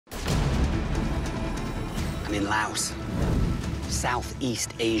I'm in Laos,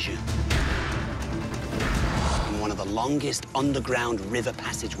 Southeast Asia, in one of the longest underground river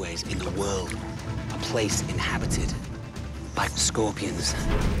passageways in the world, a place inhabited by scorpions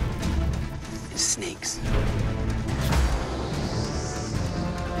and snakes.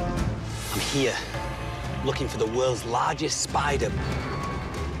 I'm here looking for the world's largest spider.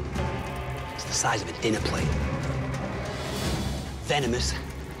 It's the size of a dinner plate. Venomous,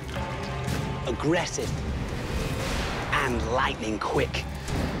 aggressive, and lightning quick.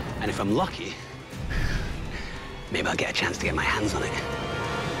 And if I'm lucky, maybe I'll get a chance to get my hands on it.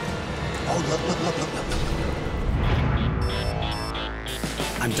 Oh, look, look, look, look, look, look.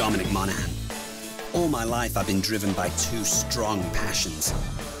 I'm Dominic Monaghan. All my life, I've been driven by two strong passions: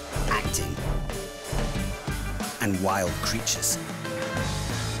 acting and wild creatures.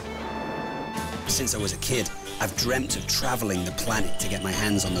 Since I was a kid, I've dreamt of traveling the planet to get my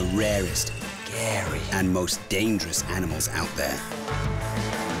hands on the rarest, scary, and most dangerous animals out there.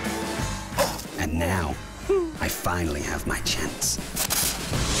 And now, I finally have my chance.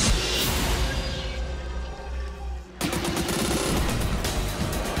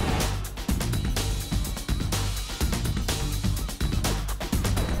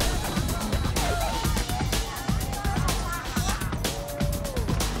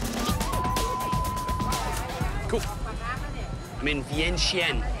 Cool. I'm in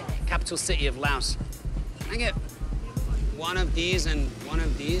Vientiane, capital city of Laos. Can I get one of these and one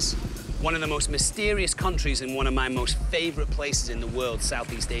of these? One of the most mysterious countries in one of my most favorite places in the world,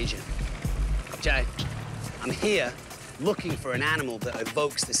 Southeast Asia. Jai, I'm here looking for an animal that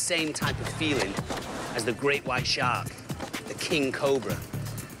evokes the same type of feeling as the great white shark, the king cobra,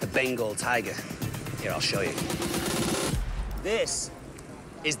 the Bengal tiger. Here, I'll show you. This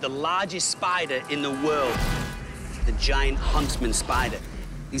is the largest spider in the world, the Giant Huntsman Spider.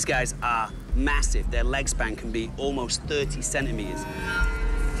 These guys are massive. Their leg span can be almost 30 centimeters.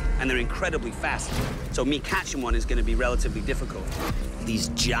 And they're incredibly fast. So me catching one is going to be relatively difficult. These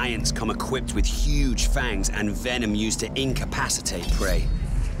giants come equipped with huge fangs and venom used to incapacitate prey.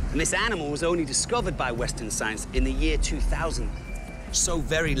 And this animal was only discovered by Western science in the year 2000. So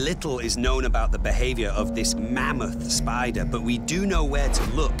very little is known about the behavior of this mammoth spider, but we do know where to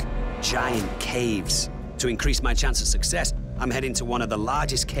look: giant caves. To increase my chance of success, I'm heading to one of the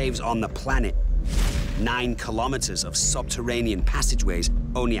largest caves on the planet. 9 kilometers of subterranean passageways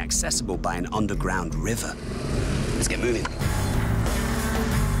only accessible by an underground river. Let's get moving.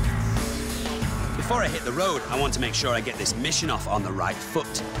 Before I hit the road, I want to make sure I get this mission off on the right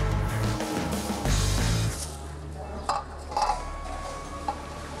foot.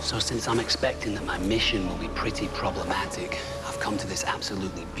 So since I'm expecting that my mission will be pretty problematic, I've come to this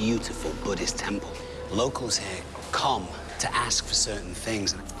absolutely beautiful Buddhist temple. Locals here come to ask for certain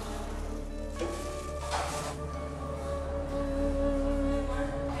things.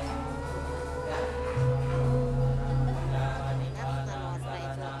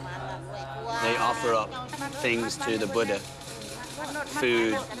 They offer up things to the Buddha: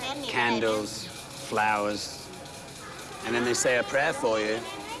 food, candles, flowers, and then they say a prayer for you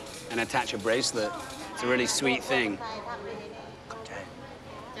and attach a bracelet. It's a really sweet thing.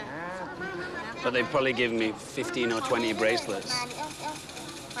 But they've probably given me 15 or 20 bracelets.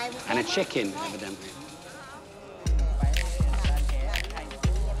 And a chicken, evidently.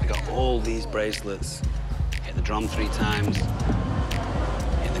 I got all these bracelets. Hit the drum 3 times.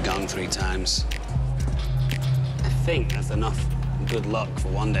 Hit the gong 3 times. I think that's enough good luck for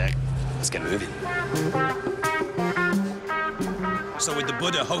one day. Let's get moving. So with the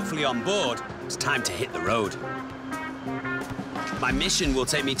Buddha hopefully on board, it's time to hit the road. My mission will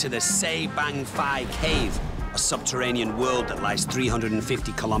take me to the Se Bang Phai Cave, a subterranean world that lies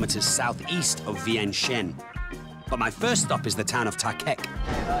 350 kilometers southeast of Vientiane. But my first stop is the town of Ta Kek.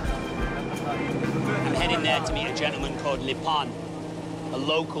 I'm heading there to meet a gentleman called Lipan, a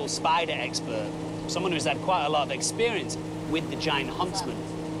local spider expert, someone who's had quite a lot of experience with the Giant Huntsman.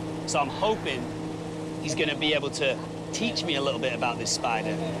 So I'm hoping he's going to be able to teach me a little bit about this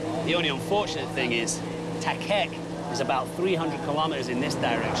spider. The only unfortunate thing is Ta Kek is about 300 kilometers in this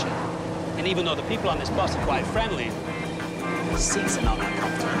direction. And even though the people on this bus are quite friendly, the seats are not that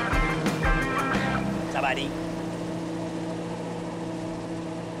comfortable. Sabadi.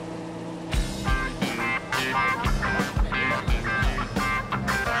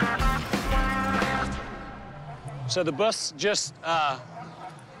 So the bus just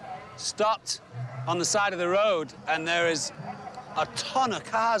stopped on the side of the road, and there is a ton of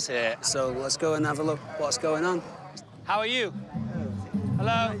cars here. So let's go and have a look what's going on. How are you?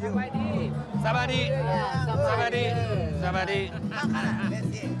 Hello? Sabadi. Sabadi. Sabadi.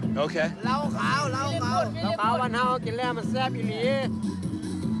 Okay.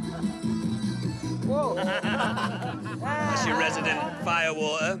 That's your resident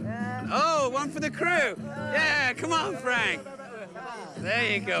firewater. Oh, one for the crew. Yeah, come on, Frank.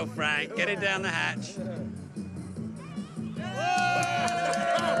 There you go, Frank. Get it down the hatch.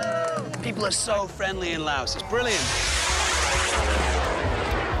 People are so friendly in Laos. It's brilliant.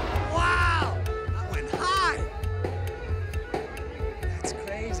 Wow! That went high. That's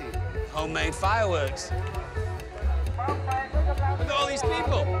crazy. Homemade fireworks. Look at all these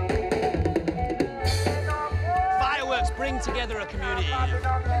people. Fireworks bring together a community.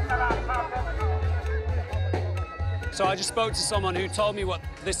 So I just spoke to someone who told me what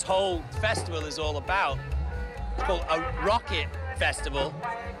this whole festival is all about. It's called a rocket festival.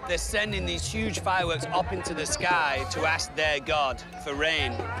 They're sending these huge fireworks up into the sky to ask their god for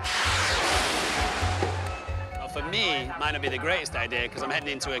rain. Well, for me, it might not be the greatest idea because I'm heading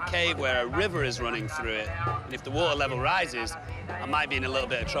into a cave where a river is running through it. And if the water level rises, I might be in a little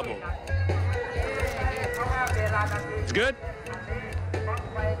bit of trouble. It's good.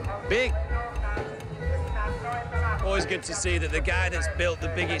 Big. Always good to see that the guy that's built the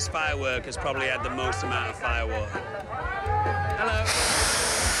biggest firework has probably had the most amount of firewater. Hello.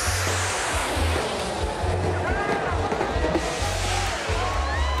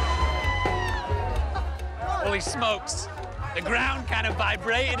 Holy smokes. The ground kind of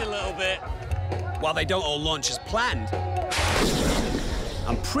vibrated a little bit. While they don't all launch as planned,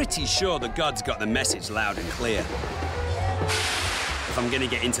 I'm pretty sure the gods got the message loud and clear. If I'm gonna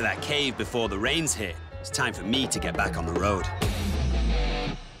get into that cave before the rains hit, it's time for me to get back on the road.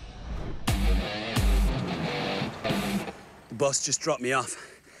 The bus just dropped me off.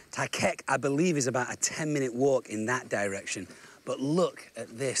 Taikek, I believe, is about a 10-minute walk in that direction. But look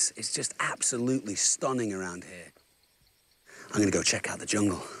at this. It's just absolutely stunning around here. I'm gonna go check out the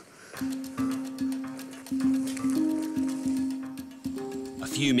jungle. A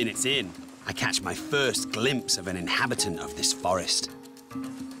few minutes in, I catch my first glimpse of an inhabitant of this forest.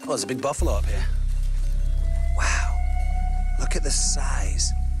 Oh, there's a big buffalo up here. Wow. Look at the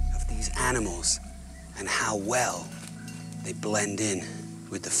size of these animals and how well they blend in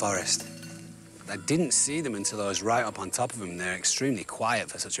with the forest. I didn't see them until I was right up on top of them. They're extremely quiet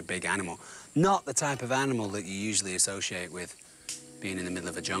for such a big animal. Not the type of animal that you usually associate with being in the middle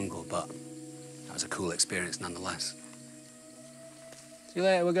of a jungle, but that was a cool experience nonetheless. See you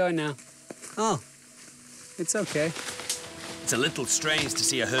later, we're going now. Oh, it's okay. It's a little strange to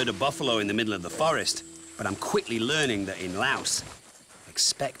see a herd of buffalo in the middle of the forest, but I'm quickly learning that in Laos,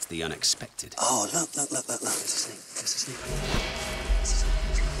 expect the unexpected. Oh, look. There's a snake. There's a snake.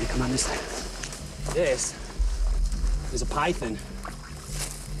 Here, come on this way. This is a python.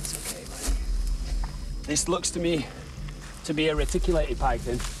 It's okay, buddy. This looks to me to be a reticulated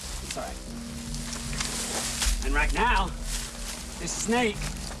python. It's all right. And right now, this snake,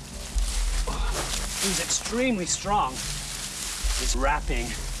 who's extremely strong, is wrapping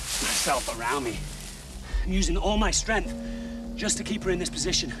herself around me. I'm using all my strength just to keep her in this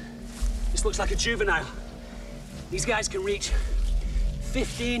position. This looks like a juvenile. These guys can reach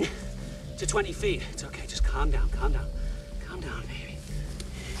 15 to 20 feet. It's okay, just calm down, calm down. Calm down, baby.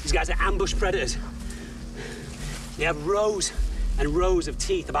 These guys are ambush predators. They have rows and rows of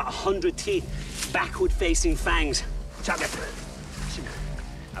teeth, about 100 teeth, backward-facing fangs. Watch out, guys.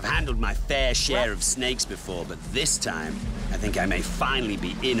 I've handled my fair share of snakes before, but this time, I think I may finally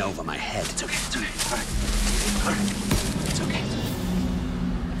be in over my head. It's okay, all right. All right, it's okay.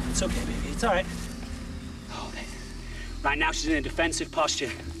 It's okay, baby, it's all right. Oh, baby. Right now, she's in a defensive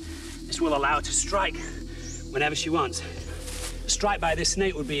posture. This will allow her to strike whenever she wants. A strike by this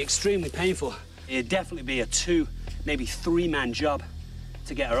snake would be extremely painful. It'd definitely be a 2, maybe 3-man job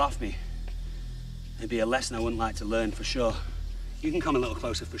to get her off me. It'd be a lesson I wouldn't like to learn for sure. You can come a little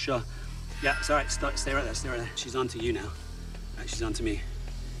closer for sure. Yeah, it's all right. Stay right there. Stay right there. She's on to you now. Right, she's on to me.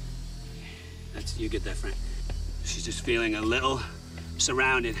 That's you good there, Frank. She's just feeling a little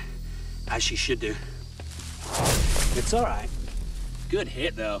surrounded, as she should do. It's all right. Good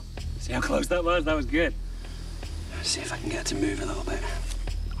hit, though. See how close that was? That was good. Let's see if I can get her to move a little bit.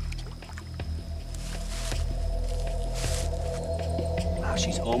 Wow,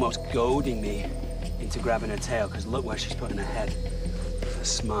 she's almost goading me into grabbing her tail, because look where she's putting her head. A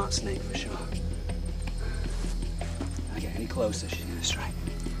smart snake for sure. If I get any closer, she's gonna strike.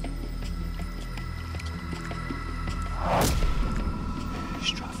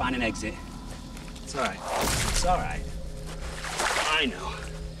 Just try to find an exit. It's all right. It's all right. I know.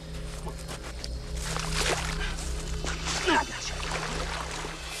 I got you.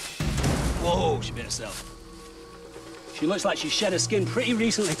 Whoa, she bit herself. She looks like she shed her skin pretty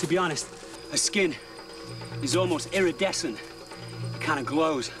recently, to be honest. Her skin is almost iridescent. It kind of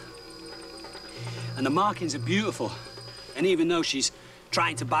glows. And the markings are beautiful. And even though she's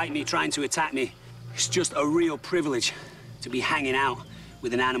trying to bite me, trying to attack me, it's just a real privilege to be hanging out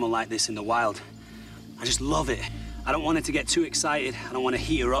with an animal like this in the wild. I just love it. I don't want her to get too excited. I don't want to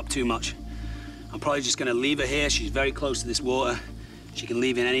heat her up too much. I'm probably just going to leave her here. She's very close to this water. She can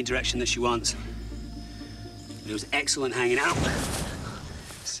leave in any direction that she wants. But it was excellent hanging out.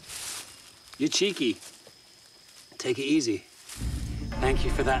 You're cheeky. Take it easy. Thank you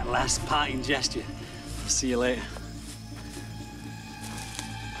for that last parting gesture. I'll see you later.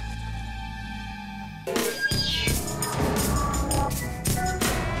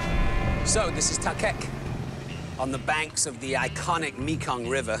 So this is Takek, on the banks of the iconic Mekong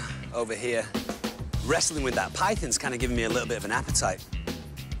River over here. Wrestling with that python's kind of giving me a little bit of an appetite.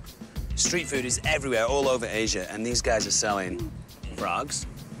 Street food is everywhere, all over Asia, and these guys are selling frogs.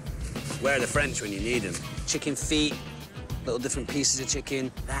 Where are the French when you need them? Chicken feet, little different pieces of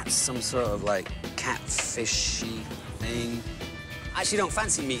chicken. That's some sort of, like, catfishy thing. I actually don't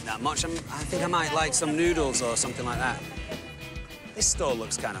fancy meat that much. I think I might like some noodles or something like that. This store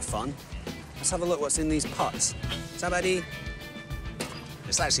looks kind of fun. Let's have a look what's in these pots. Sabadi.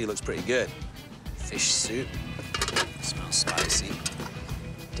 This actually looks pretty good. Fish soup. Smells spicy.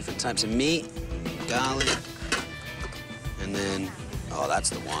 Different types of meat, garlic, and then, oh, that's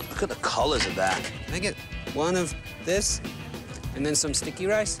the one. Look at the colors of that. Can I get one of this and then some sticky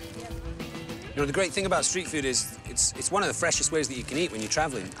rice? You know, the great thing about street food is it's one of the freshest ways that you can eat when you're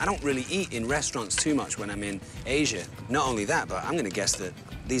traveling. I don't really eat in restaurants too much when I'm in Asia. Not only that, but I'm gonna guess that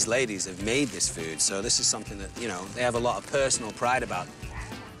these ladies have made this food, so this is something that, you know, they have a lot of personal pride about.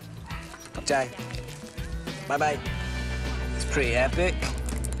 Jai. Bye-bye. It's pretty epic.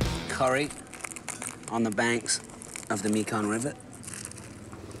 Curry on the banks of the Mekong River.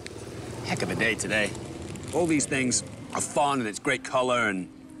 Heck of a day today. All these things are fun and it's great color and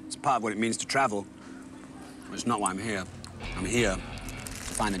it's part of what it means to travel. But it's not why I'm here. I'm here to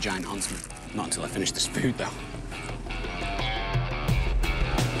find the giant huntsman. Not until I finish this food, though.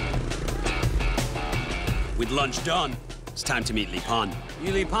 With lunch done, it's time to meet Li Pan.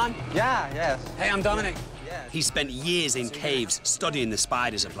 You Li Pan? Yeah, yes. Hey, I'm Dominic. Yeah. He spent years in caves studying the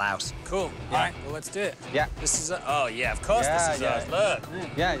spiders of Laos. Cool. Yeah. All right, well, let's do it. Yeah. This is oh, yeah, of course this is ours. Look.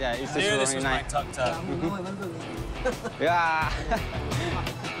 Yeah, yeah, it's I knew this was my nice. tuk-tuk. Yeah.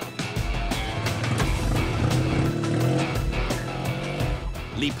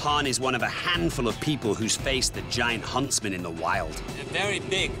 Li Pan is one of a handful of people who's faced the giant huntsman in the wild. They're very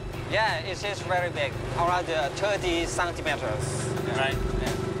big. Yeah, it is very big, around 30 centimeters. Right.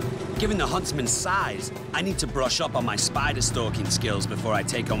 Yeah. Given the huntsman's size, I need to brush up on my spider stalking skills before I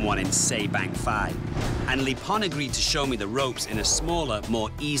take on one in Sabang Phai. And Li Pan agreed to show me the ropes in a smaller, more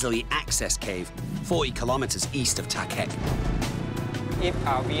easily accessed cave, 40 kilometers east of Takek. If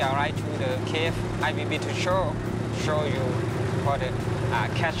we arrive to the cave, I will be to show you how to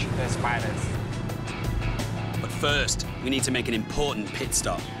catch the spiders. But first, we need to make an important pit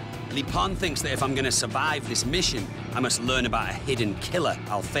stop. Li Pan thinks that if I'm going to survive this mission, I must learn about a hidden killer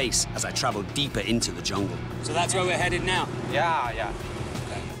I'll face as I travel deeper into the jungle. So that's where we're headed now? Yeah, yeah.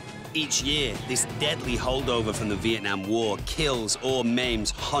 Okay. Each year, this deadly holdover from the Vietnam War kills or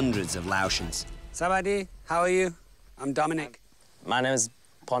maims hundreds of Laotians. Sabadi, how are you? I'm Dominic. My name is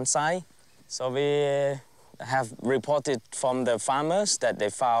Ponsai. So we have reported from the farmers that they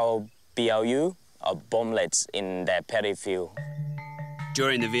found BLU, or bomblets, in their paddy field.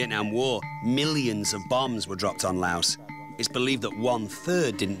 During the Vietnam War, millions of bombs were dropped on Laos. It's believed that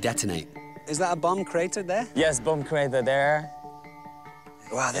 1/3 didn't detonate. Is that a bomb crater there? Yes, bomb crater there.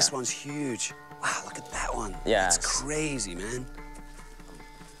 Wow, this one's huge. Wow, look at that one. Yes. It's crazy, man.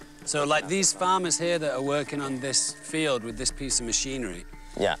 So, like, these farmers here that are working on this field with this piece of machinery,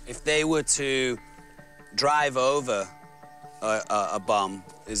 Yeah. if they were to drive over a bomb,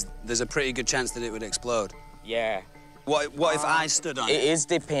 there's a pretty good chance that it would explode. Yeah. What if I stood on it? It is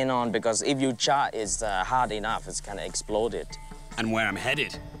depend on, because if you charge it's hard enough, it's kind of exploded. And where I'm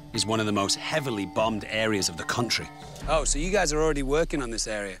headed is one of the most heavily bombed areas of the country. Oh, so you guys are already working on this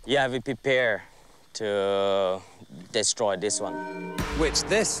area? Yeah, we prepare to destroy this one. Which,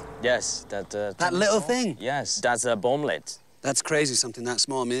 this? Yes, That little thing? Yes, that's a bomblet. That's crazy, something that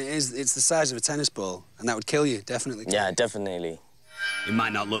small. I mean, it's the size of a tennis ball, and that would kill you, definitely. Yeah, definitely. It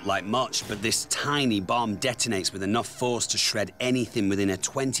might not look like much, but this tiny bomb detonates with enough force to shred anything within a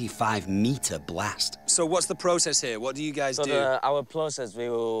 25-meter blast. So what's the process here? What do you guys do? So our process, we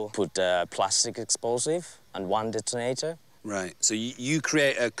will put plastic explosive and one detonator, Right, so you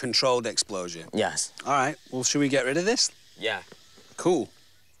create a controlled explosion? Yes. All right, well, should we get rid of this? Yeah. Cool.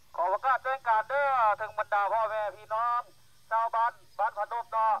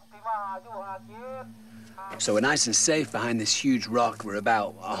 So we're nice and safe behind this huge rock. We're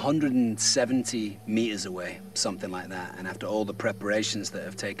about 170 meters away, something like that. And after all the preparations that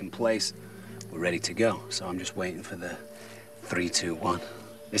have taken place, we're ready to go. So I'm just waiting for the 3, 2, 1.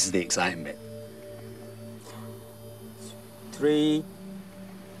 This is the exciting bit. 3,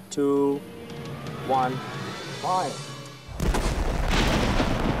 2, 1, fire.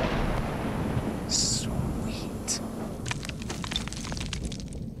 Sweet.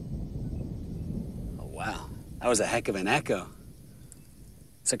 Oh, wow. That was a heck of an echo.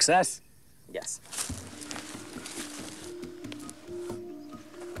 Success. Yes.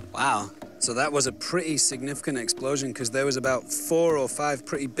 Wow. So that was a pretty significant explosion because there was about 4 or 5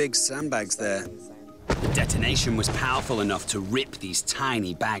 pretty big sandbags there. The detonation was powerful enough to rip these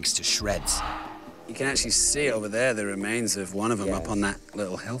tiny bags to shreds. You can actually see over there the remains of one of them up on that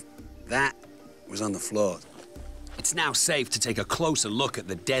little hill. That was on the floor. It's now safe to take a closer look at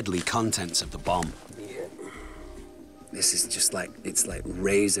the deadly contents of the bomb. Yeah. This is just like, it's like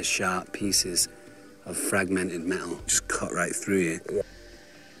razor-sharp pieces of fragmented metal just cut right through you. Yeah.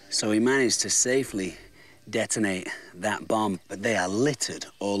 So he managed to safely detonate that bomb, but they are littered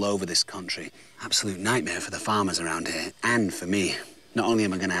all over this country. Absolute nightmare for the farmers around here, and for me. Not only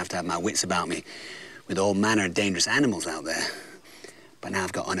am I gonna have to have my wits about me with all manner of dangerous animals out there, but now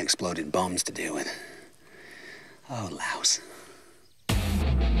I've got unexploded bombs to deal with. Oh, Laos.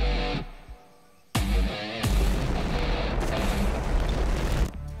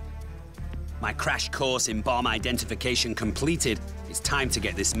 My crash course in bomb identification completed. It's time to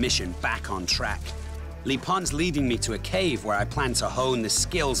get this mission back on track. Lipon's leading me to a cave where I plan to hone the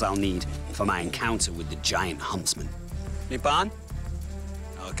skills I'll need for my encounter with the Giant Huntsman. Lipon?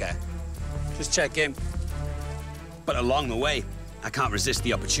 Okay. Just check in. But along the way, I can't resist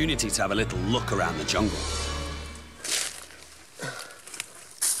the opportunity to have a little look around the jungle.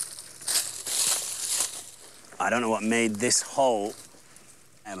 I don't know what made this hole,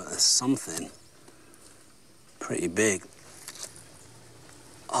 but there's something pretty big.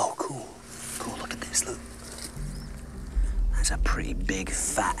 Oh, cool. Cool, look at this, look. That's a pretty big,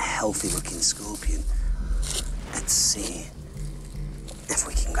 fat, healthy-looking scorpion. Let's see if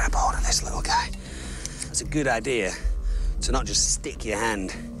we can grab hold of this little guy. It's a good idea to not just stick your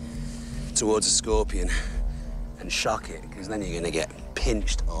hand towards a scorpion and shock it, because then you're gonna get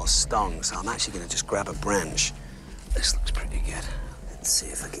pinched or stung. So I'm actually gonna just grab a branch. This looks pretty good. Let's see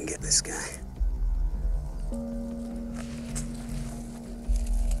if I can get this guy.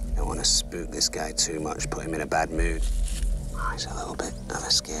 Don't want to spook this guy too much, put him in a bad mood. Oh, he's a little bit of a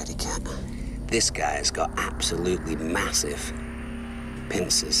scaredy cat. This guy's got absolutely massive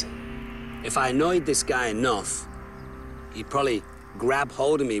pincers. If I annoyed this guy enough, he'd probably grab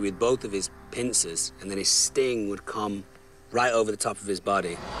hold of me with both of his pincers, and then his sting would come right over the top of his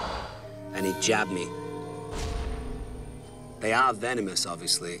body, and he'd jab me. They are venomous,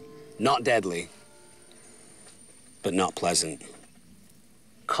 obviously. Not deadly, but not pleasant.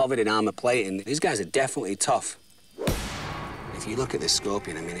 Covered in armor plating. These guys are definitely tough. If you look at this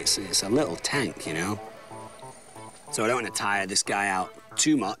scorpion, I mean, it's a little tank, you know? So I don't want to tire this guy out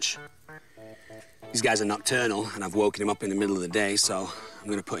too much. These guys are nocturnal, and I've woken him up in the middle of the day, so I'm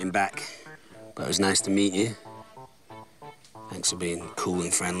going to put him back. But it was nice to meet you. Thanks for being cool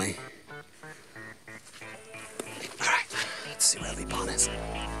and friendly. All right, let's see where Lipon is.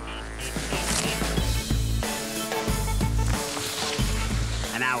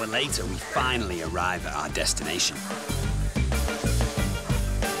 An hour later, we finally arrive at our destination.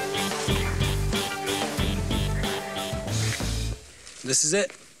 This is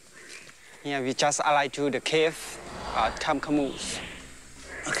it? Yeah, we just arrived to the cave, Camoose.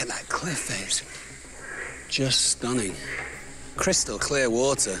 Look at that cliff face. Just stunning. Crystal clear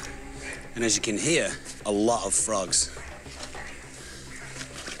water. And as you can hear, a lot of frogs.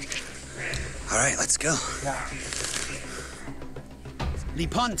 All right, let's go. Yeah.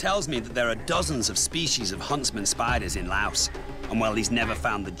 Lipon tells me that there are dozens of species of huntsman spiders in Laos. And while he's never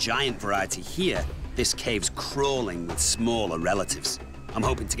found the giant variety here, this cave's crawling with smaller relatives. I'm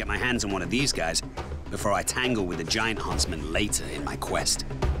hoping to get my hands on one of these guys before I tangle with the giant huntsman later in my quest.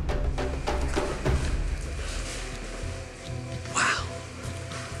 Wow.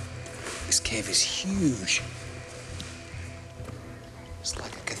 This cave is huge. It's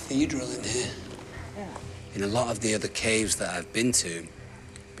like a cathedral in here. Yeah. In a lot of the other caves that I've been to,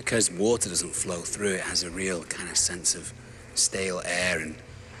 because water doesn't flow through, it has a real kind of sense of stale air and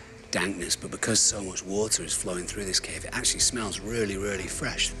dankness, but because so much water is flowing through this cave, it actually smells really, really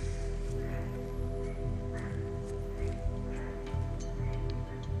fresh.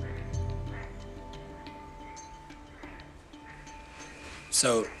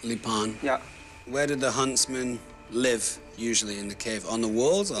 So, Lipan, Yeah. where did the huntsman live usually in the cave? On the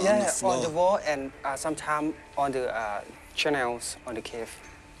walls or on the floor? On the wall and sometimes on the channels on the cave.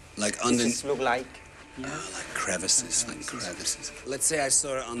 Like under... It look like. Oh, like crevices, like crevices. Let's say I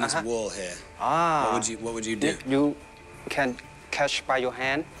saw it on this wall here. Ah. What would you do? You can catch by your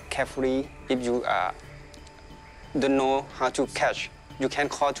hand carefully. If you don't know how to catch, you can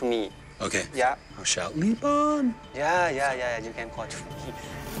call to me. Okay. Yeah. I'll shout, Lipan! Yeah, you can call to me.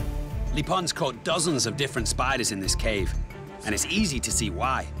 Lipan's caught dozens of different spiders in this cave, and it's easy to see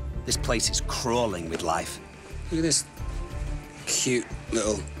why. This place is crawling with life. Look at this cute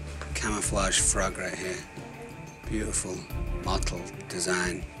little camouflage frog right here. Beautiful mottled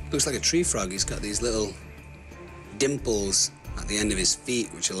design. Looks like a tree frog. He's got these little dimples at the end of his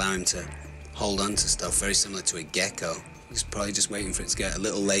feet which allow him to hold on to stuff, very similar to a gecko. He's probably just waiting for it to get a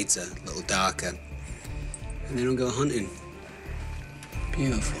little later, a little darker, and they don't go hunting.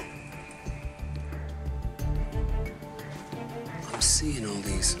 Beautiful. I'm seeing all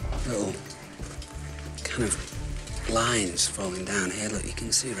these little kind of lines falling down here. Look, you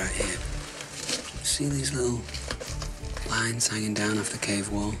can see right here. See these little lines hanging down off the cave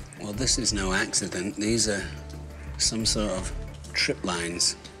wall? Well, this is no accident. These are some sort of trip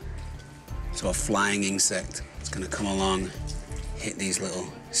lines. So a flying insect is going to come along, hit these little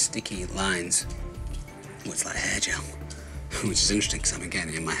sticky lines. Oh, it's like hair gel, which is interesting because I've been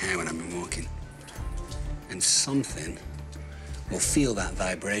getting it in my hair when I've been walking. And something will feel that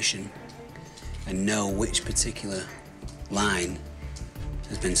vibration and know which particular line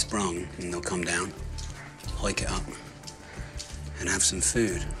has been sprung, and they'll come down, hike it up, and have some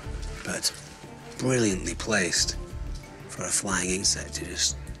food. But brilliantly placed for a flying insect to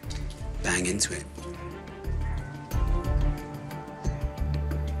just bang into it.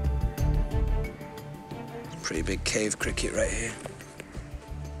 Pretty big cave cricket right here.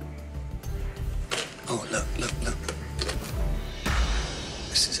 Oh, look.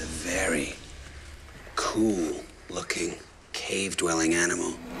 This is a very cool-looking cave-dwelling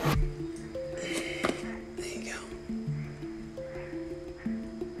animal. There you go.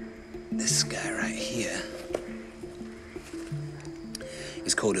 This guy right here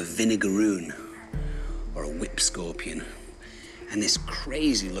is called a vinegaroon, or a whip scorpion. And this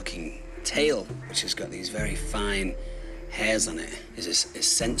crazy-looking tail, which has got these very fine hairs on it, is a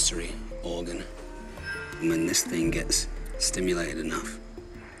sensory organ. And when this thing gets stimulated enough,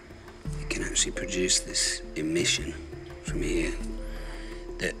 it can actually produce this emission from here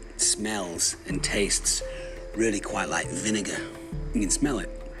that smells and tastes really quite like vinegar. You can smell it.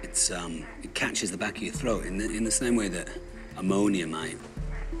 It catches the back of your throat in the same way that ammonia might.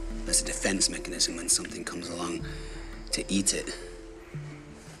 That's a defense mechanism when something comes along to eat it.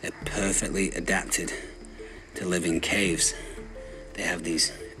 They're perfectly adapted to live in caves. They have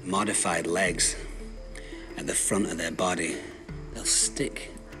these modified legs at the front of their body. They'll stick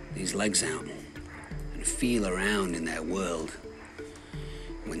these legs out and feel around in their world.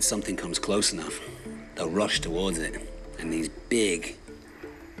 When something comes close enough, they'll rush towards it, and these big,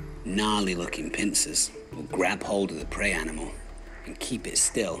 gnarly-looking pincers will grab hold of the prey animal and keep it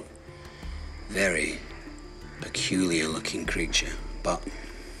still. Very peculiar-looking creature, but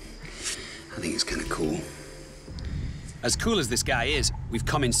I think it's kind of cool. As cool as this guy is, we've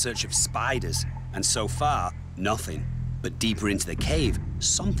come in search of spiders, and so far, nothing. But deeper into the cave,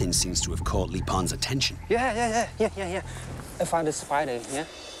 something seems to have caught Lipan's attention. Yeah. I found a spider, yeah?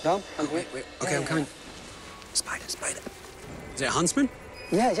 Dom, I'm here. Wait. Okay, I'm coming. Spider. Is it a huntsman?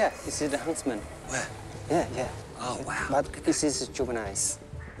 Yeah, this is the huntsman. Where? Yeah. Oh, wow. But this is juveniles.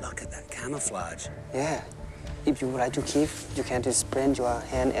 Look at that camouflage. Yeah. If you would like to keep, you can just bend your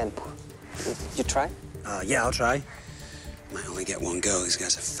hand and pull. You try? Yeah, I'll try. Might only get one go. These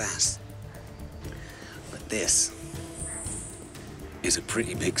guys are fast. But this is a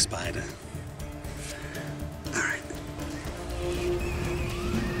pretty big spider. All right.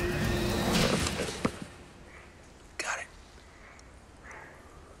 Got it.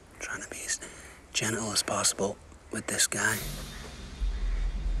 Trying to be as gentle as possible with this guy.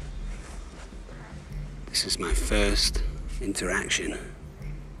 This is my first interaction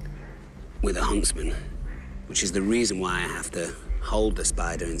with a huntsman, which is the reason why I have to hold the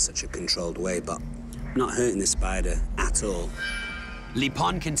spider in such a controlled way, but I'm not hurting the spider at all.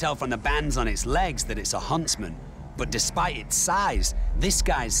 Lipan can tell from the bands on its legs that it's a huntsman, but despite its size, this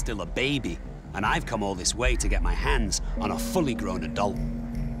guy's still a baby, and I've come all this way to get my hands on a fully grown adult.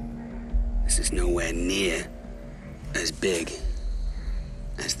 This is nowhere near as big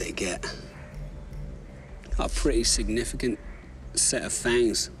as they get. Got a pretty significant set of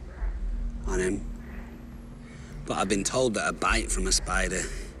fangs on him. But I've been told that a bite from a spider,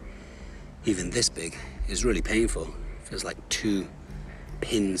 even this big, is really painful. It feels like 2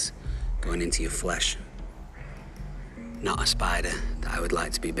 pins going into your flesh. Not a spider that I would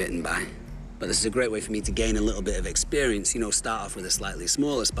like to be bitten by. But this is a great way for me to gain a little bit of experience, you know, start off with a slightly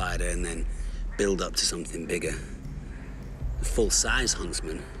smaller spider and then build up to something bigger. A full-size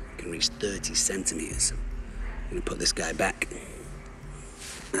huntsman can reach 30 centimeters. I'm gonna put this guy back.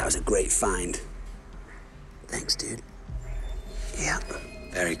 That was a great find. Thanks, dude. Yeah,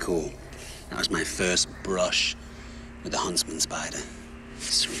 very cool. That was my first brush with the huntsman spider.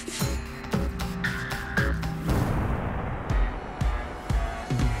 Sweet.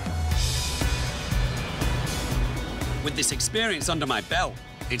 With this experience under my belt,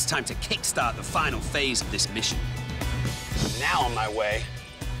 it's time to kickstart the final phase of this mission. I'm now on my way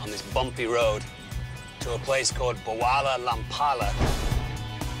on this bumpy road to a place called Bawala Lampala,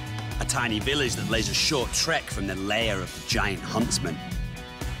 a tiny village that lays a short trek from the lair of the giant huntsman.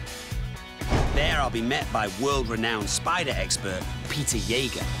 There I'll be met by world-renowned spider expert Peter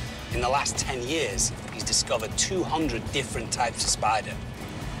Yeager. In the last 10 years, he's discovered 200 different types of spider.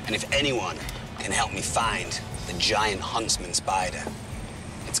 And if anyone can help me find the giant huntsman spider,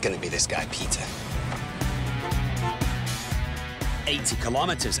 it's gonna be this guy, Peter. 80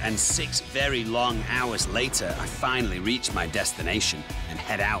 kilometers and 6 very long hours later, I finally reach my destination and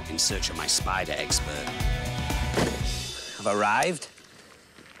head out in search of my spider expert. I've arrived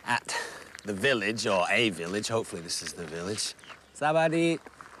at the village, or a village. Hopefully this is the village. Sabadi.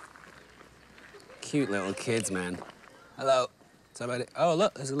 Cute little kids, man. Hello. Sabadi. Oh,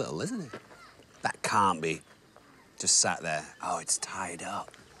 look, there's a little lizard here. That can't be. Just sat there. Oh, it's tied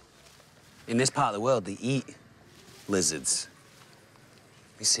up. In this part of the world, they eat lizards.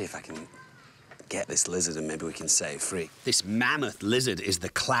 Let me see if I can get this lizard and maybe we can set it free. This mammoth lizard is the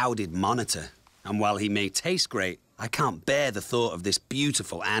clouded monitor. And while he may taste great, I can't bear the thought of this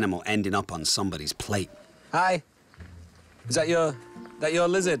beautiful animal ending up on somebody's plate. Hi. Is that your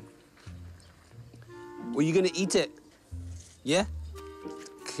lizard? Were you gonna eat it? Yeah?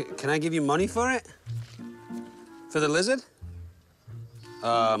 Can I give you money for it? For the lizard?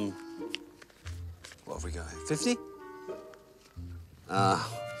 What have we got here? 50? All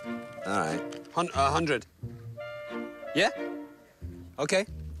right. 100. Yeah? Okay.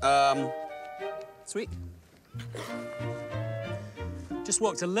 Sweet. Just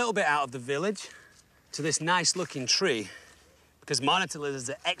walked a little bit out of the village to this nice-looking tree because monitor lizards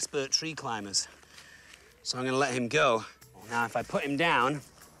are expert tree climbers. So I'm gonna let him go. Now, if I put him down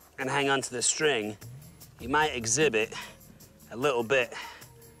and hang onto the string, he might exhibit a little bit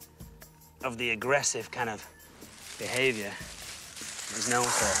of the aggressive kind of behavior he's known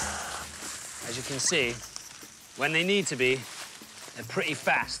for. As you can see, when they need to be, they're pretty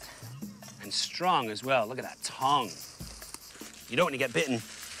fast and strong as well. Look at that tongue. You don't want to get bitten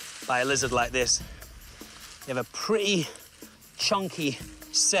by a lizard like this. They have a pretty chunky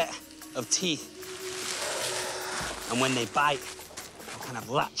set of teeth. And when they bite, they'll kind of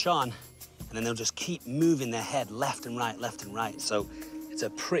latch on, and then they'll just keep moving their head left and right, left and right. So it's a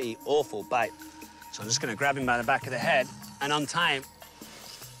pretty awful bite. So I'm just gonna grab him by the back of the head and untie him.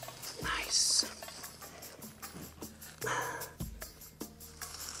 Nice.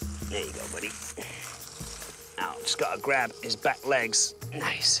 There you go, buddy. Now, just gotta grab his back legs.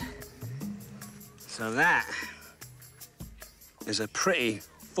 Nice. So that is a pretty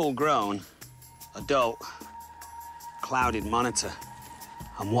full-grown adult clouded monitor.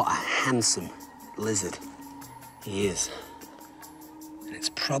 And what a handsome lizard he is. And it's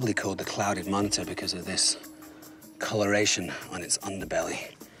probably called the clouded monitor because of this coloration on its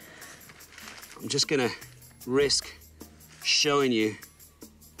underbelly. I'm just gonna risk showing you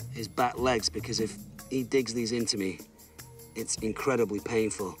his back legs because if he digs these into me, it's incredibly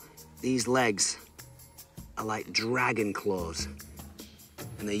painful. These legs are like dragon claws,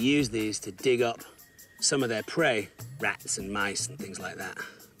 and they use these to dig up some of their prey, rats and mice and things like that.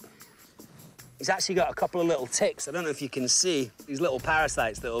 He's actually got a couple of little ticks. I don't know if you can see these little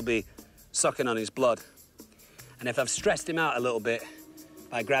parasites that will be sucking on his blood. And if I've stressed him out a little bit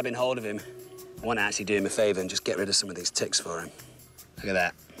by grabbing hold of him, I want to actually do him a favor and just get rid of some of these ticks for him. Look at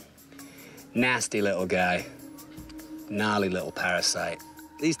that. Nasty little guy. Gnarly little parasite.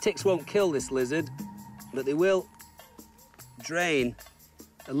 These ticks won't kill this lizard, but they will drain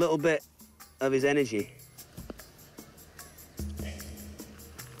a little bit of his energy.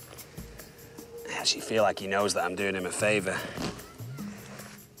 I actually feel like he knows that I'm doing him a favor.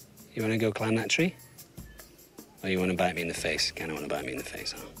 You want to go climb that tree? Or you want to bite me in the face? Kind of want to bite me in the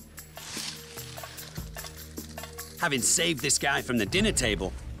face, huh? Having saved this guy from the dinner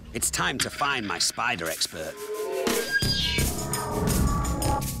table, it's time to find my spider expert.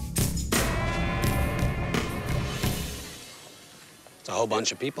 It's a whole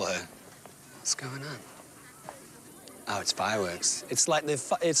bunch of people here. What's going on? Oh, it's fireworks. It's like the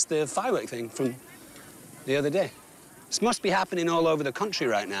firework thing from the other day. This must be happening all over the country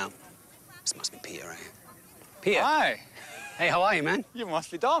right now. This must be Peter, right? Peter. Hi. Hey, how are you, man? You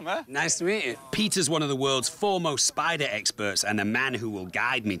must be Dom, eh? Nice to meet you. Peter's one of the world's foremost spider experts and the man who will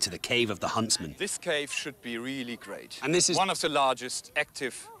guide me to the cave of the Huntsman. This cave should be really great. And this is one of the largest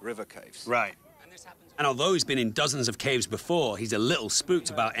active river caves. Right. And although he's been in dozens of caves before, he's a little spooked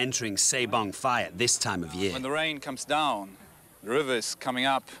about entering Sebong Phai at this time of year. When the rain comes down, the river is coming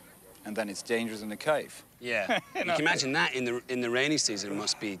up, and then it's dangerous in the cave. Yeah. You can imagine that in the rainy season. It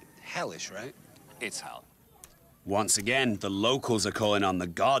must be hellish, right? It's hell. Once again, the locals are calling on the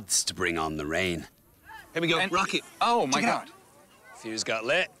gods to bring on the rain. Here we go, rocket. Oh, my God. Fuse got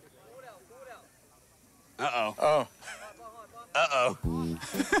lit. Uh-oh. Oh. Uh-oh.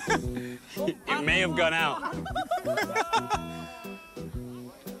 It may have gone out.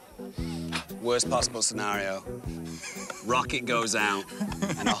 Worst possible scenario. Rocket goes out,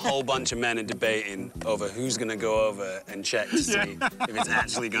 and a whole bunch of men are debating over who's going to go over and check to see if it's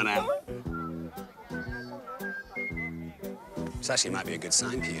actually gone out. This actually might be a good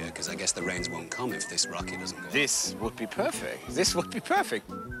sign, Peter, because I guess the rains won't come if this rocket doesn't go. This would be perfect. This would be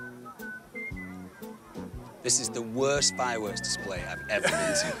perfect. This is the worst fireworks display I've ever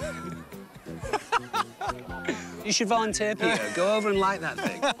been to. You should volunteer, Peter. Go over and light that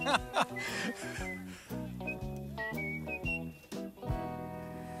thing.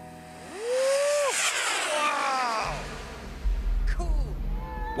 Wow! Cool.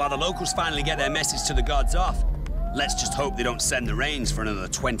 While the locals finally get their message to the gods off, let's just hope they don't send the rains for another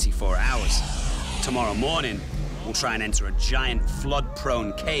 24 hours. Tomorrow morning, we'll try and enter a giant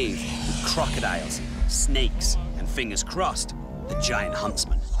flood-prone cave with crocodiles, snakes, and fingers crossed, the Giant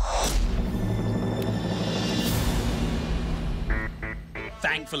Huntsman.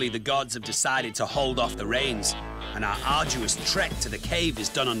 Thankfully, the gods have decided to hold off the rains, and our arduous trek to the cave is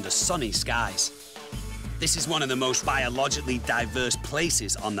done under sunny skies. This is one of the most biologically diverse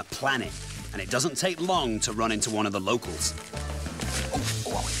places on the planet, and it doesn't take long to run into one of the locals.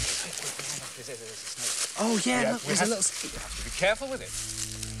 Oh, yeah, look, there's a little snake. You have to be careful with it.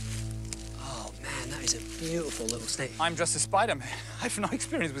 Oh, man, that is a beautiful little snake. I'm just a Spider-Man. I have no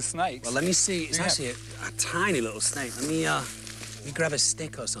experience with snakes. Well, let me see. It's actually a tiny little snake. Let me grab a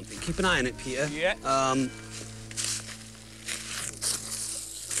stick or something. Keep an eye on it, Peter. Yeah. Well,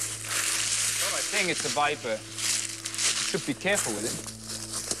 I think it's a viper. You should be careful with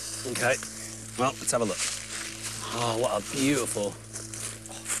it. Okay. Well, let's have a look. Oh, what a beautiful,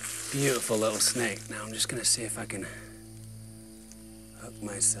 beautiful little snake. Now, I'm just going to see if I can hook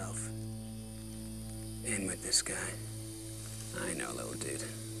myself in with this guy. I know, little dude.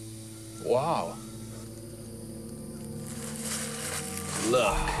 Wow.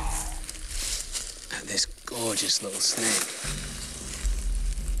 Look at this gorgeous little snake.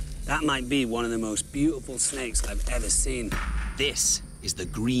 That might be one of the most beautiful snakes I've ever seen. This is the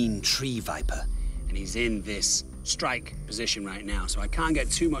green tree viper, and he's in this strike position right now, so I can't get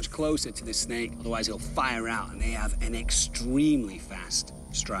too much closer to this snake, otherwise he'll fire out, and they have an extremely fast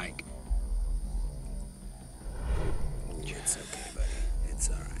strike. It's okay, buddy. It's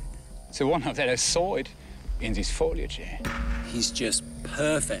all right. So one of that, I saw it in this foliage here. He's just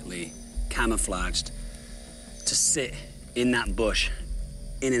perfectly camouflaged to sit in that bush,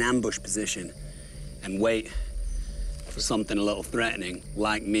 in an ambush position, and wait for something a little threatening,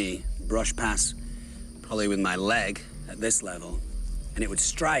 like me, brush past, probably with my leg at this level, and it would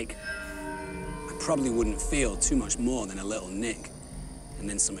strike. I probably wouldn't feel too much more than a little nick, and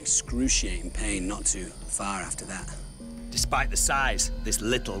then some excruciating pain not too far after that. Despite the size, this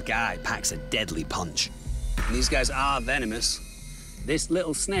little guy packs a deadly punch. And these guys are venomous. This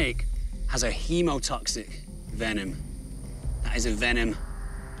little snake has a hemotoxic venom. That is a venom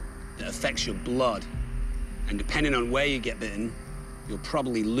that affects your blood. And depending on where you get bitten, you'll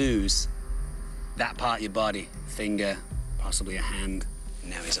probably lose that part of your body. Finger, possibly a hand.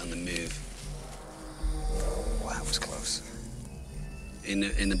 Now he's on the move. Oh, that was close.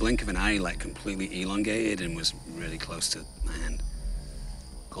 In the blink of an eye, like completely elongated and was really close to my hand.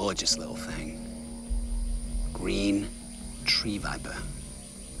 Gorgeous little thing. Green tree viper.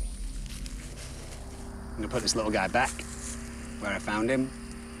 I'm gonna put this little guy back where I found him.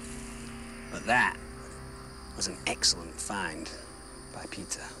 But that was an excellent find by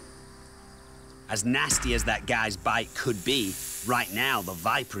Peter. As nasty as that guy's bite could be, right now the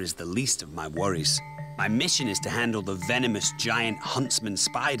viper is the least of my worries. My mission is to handle the venomous giant huntsman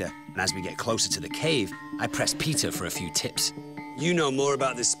spider, and as we get closer to the cave, I press Peter for a few tips. You know more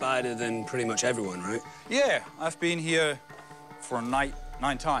about this spider than pretty much everyone, right? Yeah, I've been here for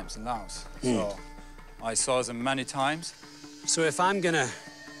nine times in Laos, so I saw them many times. So if I'm gonna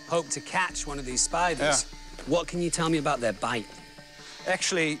hope to catch one of these spiders, what can you tell me about their bite?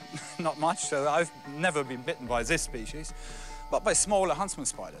 Actually, not much. So I've never been bitten by this species, but by smaller huntsman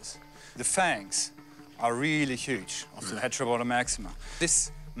spiders. The fangs are really huge of the Heteropoda maxima.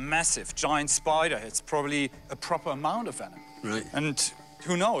 This massive giant spider has probably a proper amount of venom. Right. And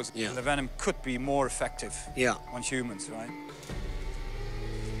who knows? Yeah. The venom could be more effective on humans, right?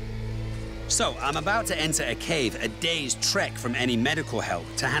 So, I'm about to enter a cave a day's trek from any medical help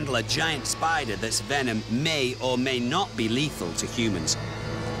to handle a giant spider that's venom may or may not be lethal to humans.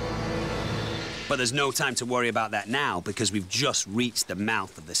 But there's no time to worry about that now because we've just reached the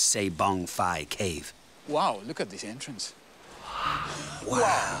mouth of the Sebong Phai cave. Wow, look at this entrance.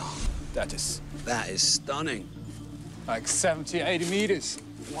 Wow. That is stunning. like 70, 80 meters.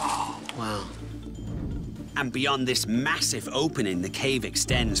 Wow. Wow. And beyond this massive opening, the cave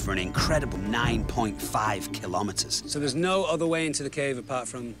extends for an incredible 9.5 kilometers. So there's no other way into the cave apart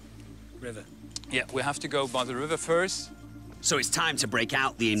from river? Yeah, we have to go by the river first. So it's time to break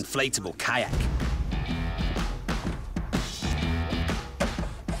out the inflatable kayak.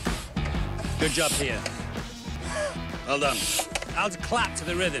 Good job here. Well done. I'll just clap to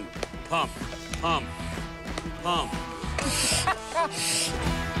the rhythm. Pump, pump, pump.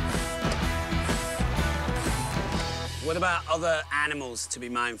 What about other animals to be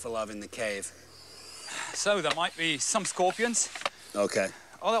mindful of in the cave? So there might be some scorpions. Okay.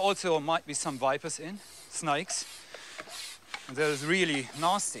 There also might be some vipers snakes. And they're really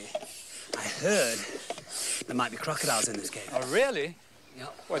nasty. I heard there might be crocodiles in this cave. Oh, really? Yeah.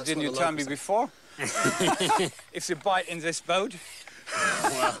 Well, didn't you tell me before? If they bite in this boat,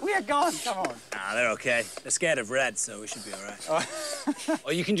 well, we are gone, come on. Nah, they're okay. They're scared of red, so we should be all right.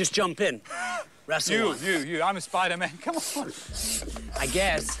 Or you can just jump in. Wrestle You, I'm a Spider-Man, come on. I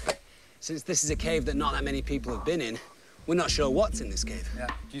guess, since this is a cave that not that many people have been in, we're not sure what's in this cave. Yeah.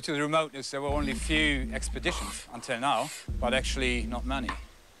 Due to the remoteness, there were only a few expeditions until now, but actually not many.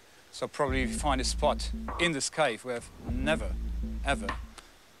 So probably find a spot in this cave where have never, ever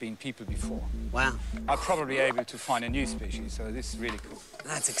been people before. Wow. I'm probably able to find a new species, so this is really cool.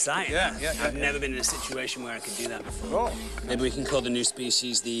 That's exciting. Yeah. I've never been in a situation where I could do that before. Oh. Maybe we can call the new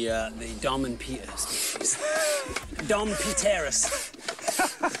species the Dom and Peter species. Dom Peterus.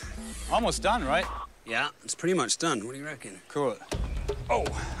 Almost done, right? Yeah, it's pretty much done. What do you reckon? Cool. Oh,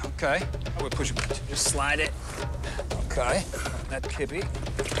 okay. We'll push a bit. Just slide it. Okay. That kippy.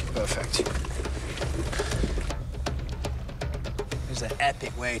 Perfect. There's an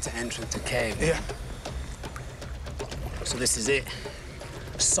epic way to enter the cave. Yeah. So this is it.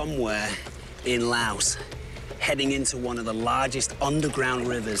 Somewhere in Laos, heading into one of the largest underground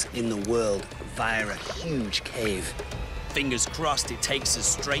rivers in the world via a huge cave. Fingers crossed it takes us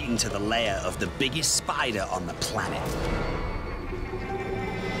straight into the lair of the biggest spider on the planet.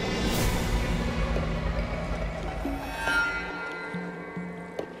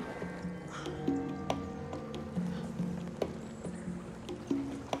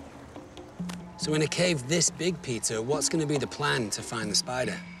 So in a cave this big, Peter, what's going to be the plan to find the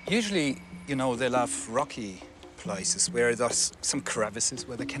spider? Usually, you know, they love rocky places where there's some crevices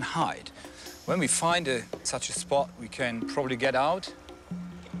where they can hide. When we find such a spot, we can probably get out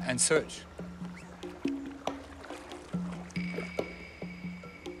and search.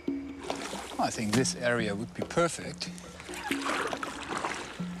 I think this area would be perfect.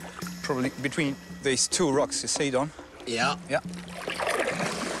 Probably between these two rocks, you see, Don? Yeah. Yeah.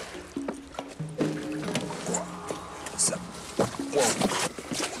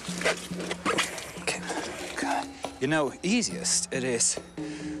 Okay. You know, easiest it is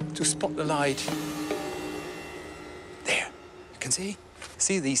to spot the light. There, you can see?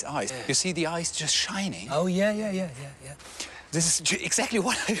 See these eyes? Yeah. You see the eyes just shining? Oh, yeah. This is exactly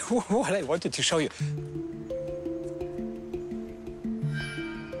what I wanted to show you.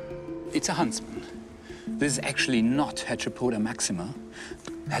 It's a huntsman. This is actually not Heteropoda maxima.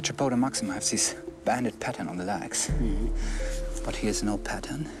 Heteropoda maxima has this banded pattern on the legs. But here's no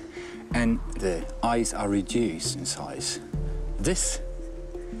pattern. And the eyes are reduced in size. This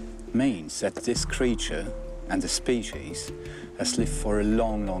means that this creature and the species has lived for a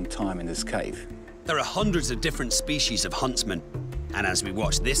long, long time in this cave. There are hundreds of different species of huntsmen. And as we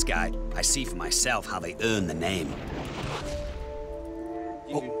watch this guy, I see for myself how they earn the name.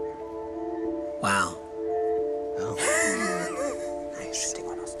 Wow. Oh. Nice.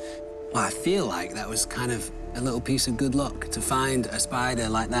 Well, I feel like that was kind of a little piece of good luck to find a spider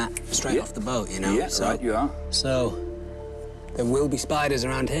like that straight off the boat, you know? Yeah, right, you are. So, there will be spiders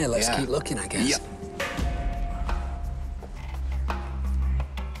around here. Let's keep looking, I guess. Yep.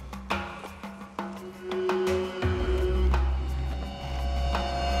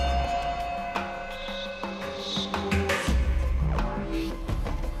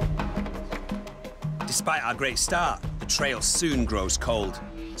 Despite our great start, the trail soon grows cold.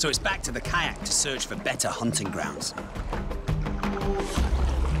 So it's back to the kayak to search for better hunting grounds.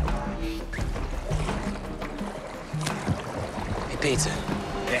 Hey, Peter.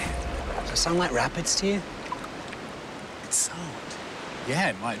 Yeah. Does it sound like rapids to you? It sound. Yeah,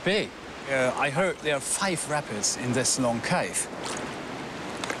 it might be. I heard there are 5 rapids in this long cave.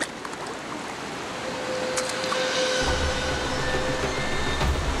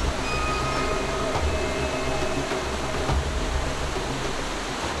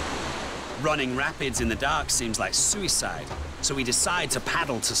 Running rapids in the dark seems like suicide, so we decide to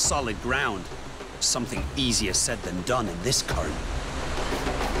paddle to solid ground. Something easier said than done in this current.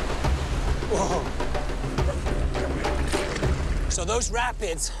 Whoa. So those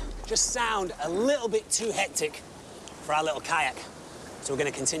rapids just sound a little bit too hectic for our little kayak. So we're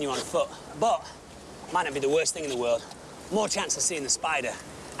gonna continue on foot. But might not be the worst thing in the world. More chance of seeing the spider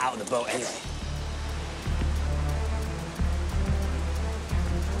out of the boat anyway.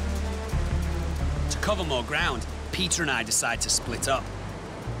 To cover more ground, Peter and I decide to split up.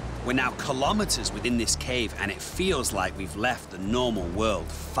 We're now kilometers within this cave, and it feels like we've left the normal world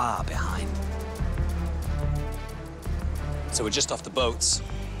far behind. So we're just off the boats.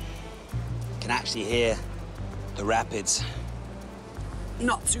 Can actually hear the rapids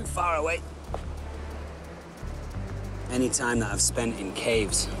not too far away. Any time that I've spent in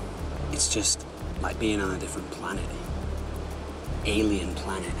caves, it's just like being on a different planet. Alien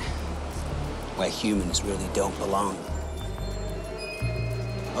planet, where humans really don't belong.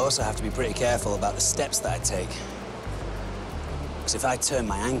 I also have to be pretty careful about the steps that I take. Because if I turn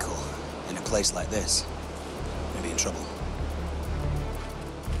my ankle in a place like this, I'm gonna be in trouble.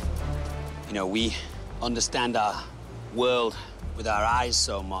 You know, we understand our world with our eyes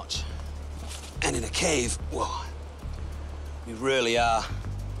so much. And in a cave, whoa, we really are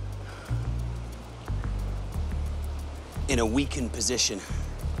in a weakened position.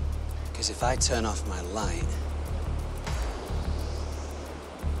 Because if I turn off my light,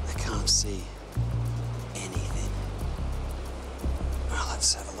 I can't see anything. Well,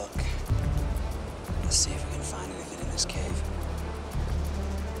 let's have a look. Let's see if we can find anything in this cave.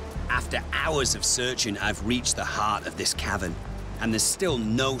 After hours of searching, I've reached the heart of this cavern, and there's still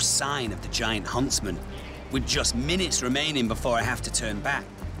no sign of the giant huntsman. With just minutes remaining before I have to turn back,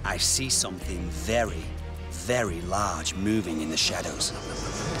 I see something very, very large moving in the shadows.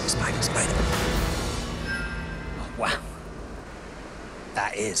 Spider, spider. Oh, wow.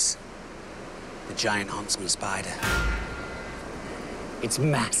 That is the giant huntsman spider. It's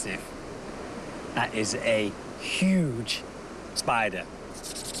massive. That is a huge spider.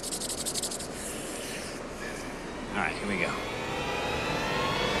 All right, here we go.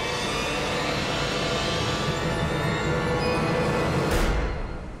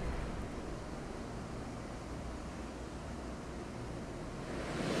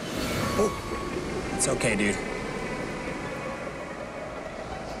 Oh, it's okay, dude.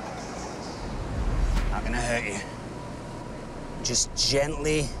 Not gonna hurt you. Just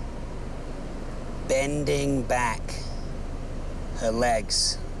gently bending back her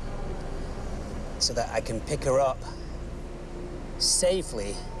legs so that I can pick her up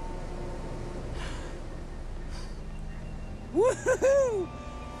safely. Woohoo!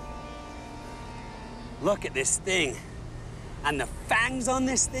 Look at this thing. And the fangs on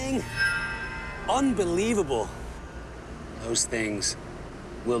this thing, unbelievable. Those things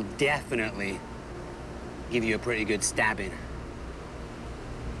will definitely give you a pretty good stabbing.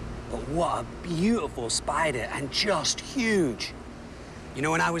 But what a beautiful spider, and just huge. You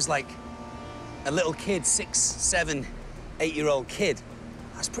know, when I was like a little kid, 6, 7, 8-year-old kid,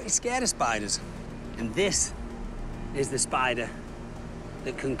 I was pretty scared of spiders. And this is the spider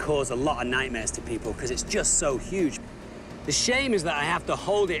that can cause a lot of nightmares to people because it's just so huge. The shame is that I have to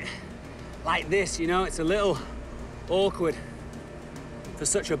hold it like this, you know? It's a little awkward for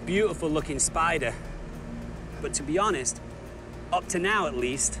such a beautiful looking spider. But to be honest, up to now at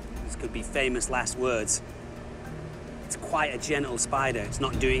least, this could be famous last words, it's quite a gentle spider. It's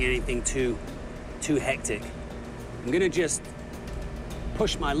not doing anything too hectic. I'm gonna just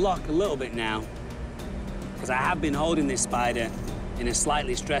push my luck a little bit now, because I have been holding this spider in a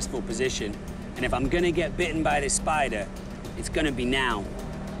slightly stressful position, And if I'm gonna get bitten by this spider, it's gonna be now.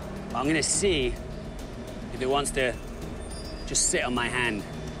 I'm gonna see if it wants to just sit on my hand.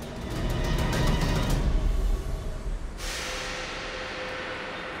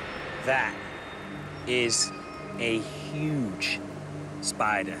 That is a huge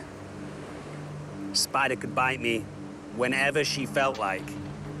spider. Spider could bite me whenever she felt like.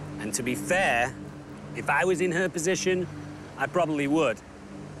 And to be fair, if I was in her position, I probably would.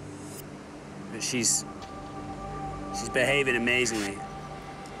 But she's behaving amazingly.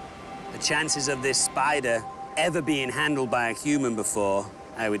 The chances of this spider ever being handled by a human before,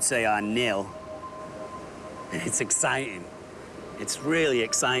 I would say, are nil. It's exciting. It's really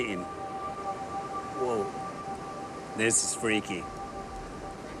exciting. Whoa. This is freaky.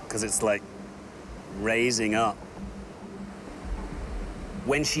 Because it's like raising up.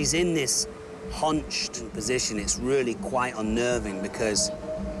 When she's in this hunched position, it's really quite unnerving because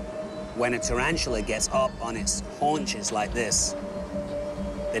when a tarantula gets up on its haunches like this,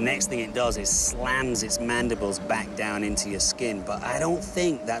 the next thing it does is slams its mandibles back down into your skin. But I don't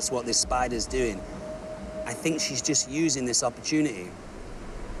think that's what this spider's doing. I think she's just using this opportunity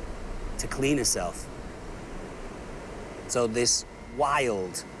to clean herself. So this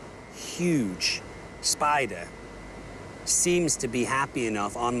wild, huge spider seems to be happy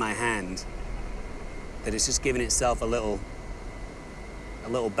enough on my hand that it's just giving itself a little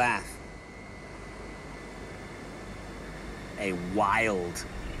bath. A wild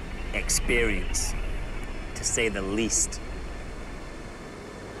experience, to say the least.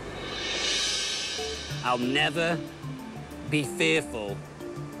 I'll never be fearful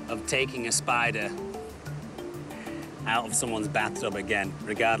of taking a spider out of someone's bathtub again,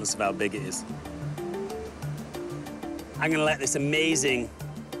 regardless of how big it is. I'm gonna let this amazing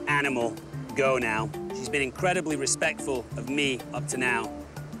animal go now. She's been incredibly respectful of me up to now,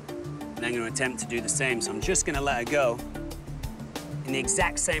 and I'm gonna attempt to do the same. So I'm just gonna let her go in the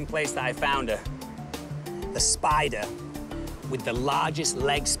exact same place that I found her. The spider with the largest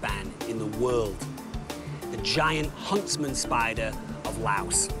leg span in the world. The giant huntsman spider of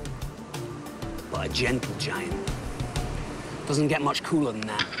Laos. But a gentle giant. Doesn't get much cooler than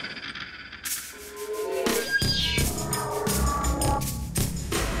that.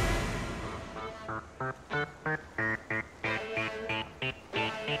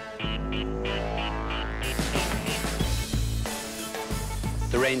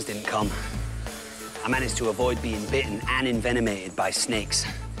 The rains didn't come. I managed to avoid being bitten and envenomated by snakes.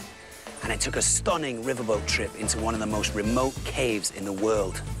 And I took a stunning riverboat trip into one of the most remote caves in the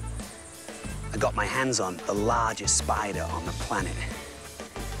world. I got my hands on the largest spider on the planet.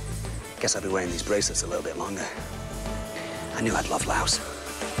 Guess I'll be wearing these bracelets a little bit longer. I knew I'd love Laos.